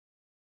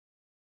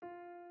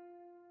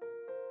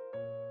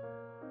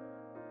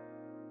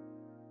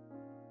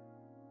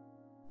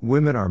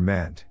Women are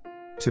meant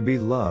to be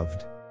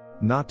loved,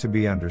 not to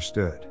be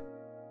understood.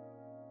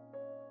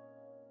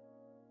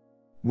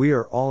 We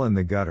are all in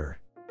the gutter,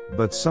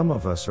 but some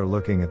of us are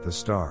looking at the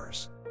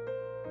stars.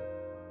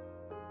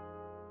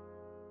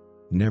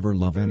 Never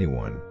love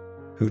anyone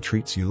who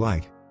treats you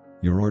like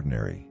you're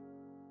ordinary.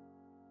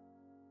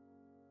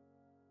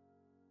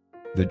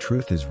 The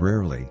truth is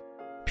rarely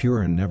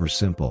pure and never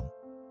simple.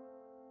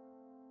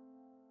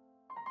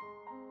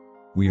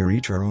 We are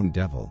each our own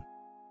devil,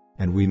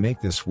 and we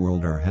make this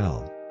world our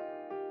hell.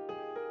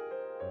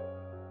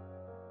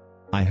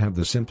 I have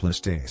the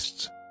simplest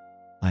tastes.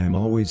 I am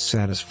always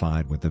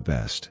satisfied with the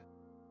best.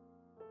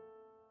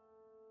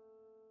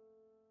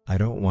 I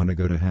don't want to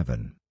go to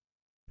heaven.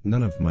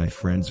 None of my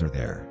friends are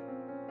there.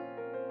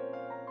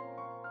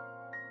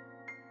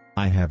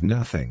 I have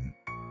nothing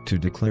to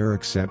declare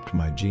except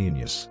my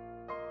genius.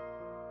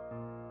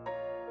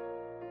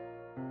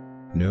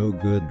 No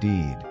good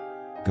deed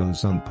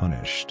goes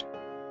unpunished.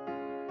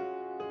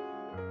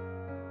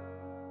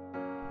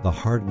 The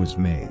heart was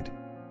made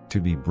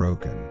to be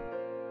broken.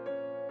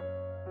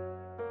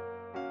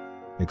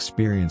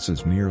 Experience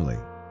is merely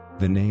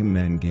the name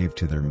men gave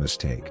to their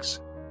mistakes.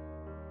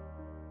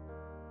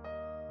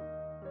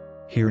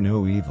 Hear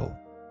no evil,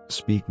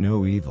 speak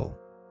no evil,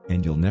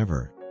 and you'll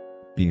never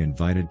be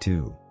invited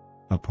to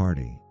a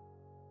party.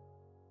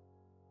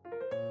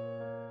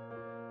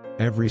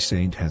 Every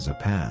saint has a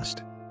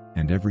past,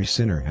 and every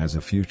sinner has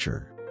a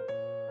future.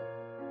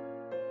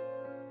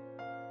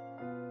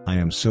 I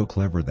am so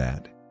clever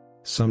that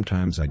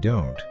sometimes I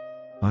don't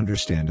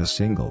understand a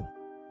single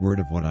word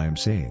of what I am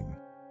saying.